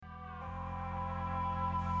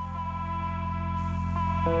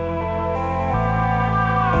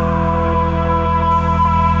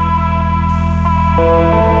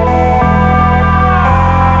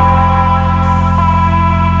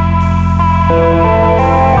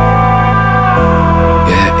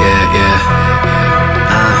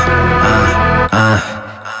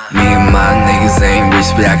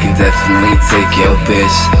rich, but I can definitely take your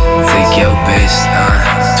bitch. Take your bitch,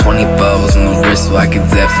 20 bows on the wrist, so I can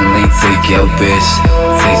definitely take your bitch.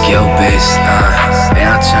 Take your bitch, and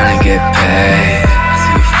I'm tryna get paid.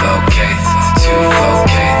 2-4K,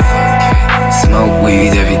 2-4K. Smoke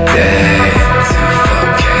weed every day.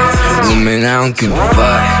 2-4K. Woman, I don't give a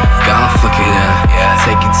fuck. Gon' fuck it up.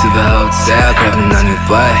 Take you to the hotel, grabbing on your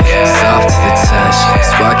butt. Soft to the touch,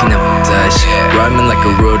 sparking up a Dutch. Rhyming like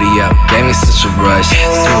a rodeo, gave me such a rush.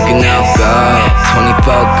 Smoking alcohol,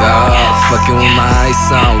 24 gold. Fucking with my ice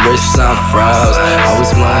on, wrist on froze.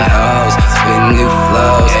 Always one hoes, spitting new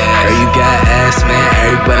flows. Girl, you got ass, man,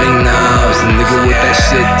 everybody knows. A nigga with that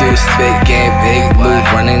shit through spit game, big blue,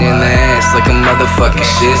 running in the ass like a motherfucking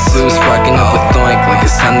shih tzu. Sparking up a thorn like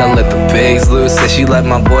it's time to let the pigs loose. Said she like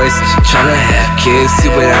my voice, tryna have kids too,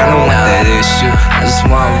 but I don't want that issue. I just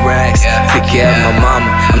want racks, take care of my mama,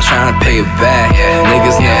 I'm tryna pay her back.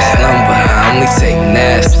 Niggas never slumber, I only take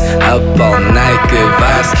naps. Up all night, good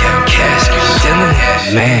vibes, count cash,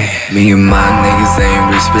 man. Me and my niggas ain't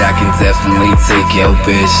rich, but I can definitely take your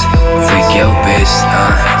bitch. Take your bitch,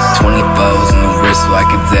 20 bows on the wrist, so I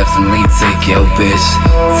can definitely take your bitch.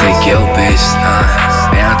 Take your bitch,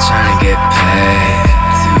 and I'm tryna get paid.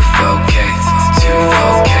 2-4K,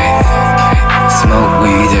 2-4K. Smoke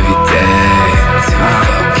weed every day.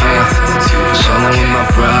 2-4K, 2-4K. Chillin' with my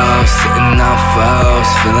bros, sitting on foes,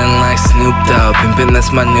 feeling like Snoop Dogg. Pimpin',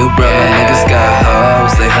 that's my new bro. My niggas got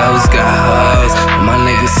hoes, they hoes got hoes. My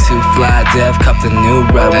niggas too fly, Dev copped a new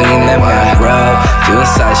rub. We ain't never bro, doing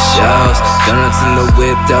side shows. Donuts in the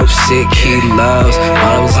whip, dope shit, kilos.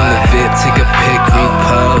 Models in the VIP, take a pic,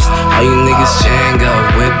 repost. All you niggas Django,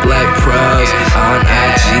 with black pros. On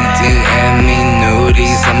IG, DM me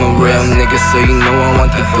nudies. I'm a real nigga, so you know I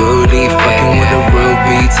want the booty. Fucking with a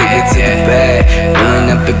ruby, take it to the bag. Rolling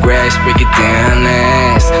up the grass, break it down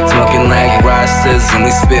ass. Smoking like Rastas,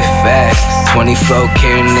 only spit fast.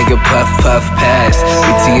 24K, nigga, puff, puff, pass.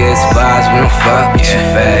 BTS Vibes, we don't fuck with you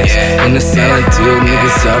fast. In the sun, dude,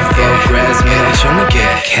 niggas up for grass, man, I'm tryna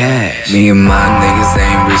get cash. Me and my niggas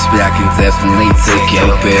ain't rich, but I can definitely take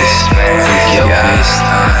your bitch. Take your bitch,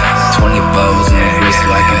 20 bows on the wrist,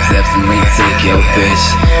 so I can definitely take your bitch.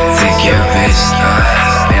 Take your bitch,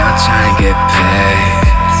 man, I'm tryna get paid.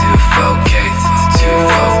 2-4K,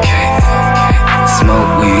 2-4K.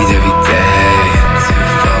 Smoke weed every day.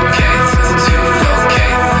 2-4K, 2-4K.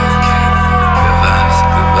 Good vibes,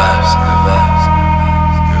 good vibes, good vibes.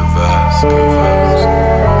 Good vibes, good vibes.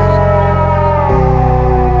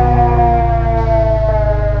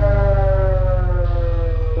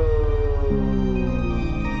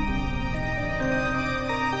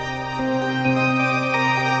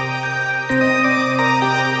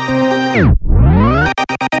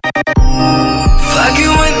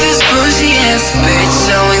 Fucking with this bougie ass bitch,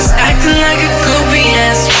 always acting like a goopy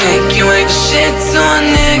ass chick. You ain't shit to a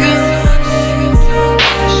nigga.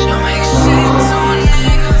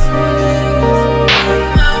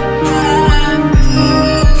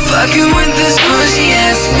 Fucking with this bougie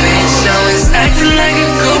ass bitch, always acting like a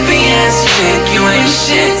goopy ass chick. You ain't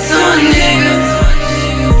shit to a nigga.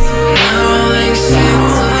 No, you ain't shit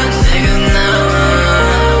to a nigga, no.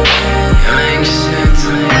 You ain't shit to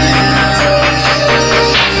a nigga.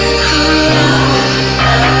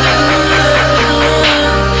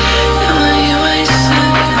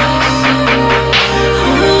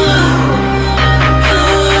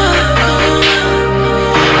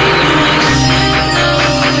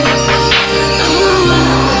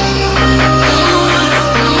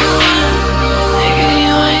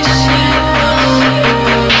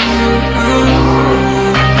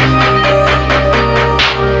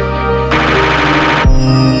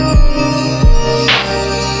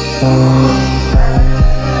 Thank you.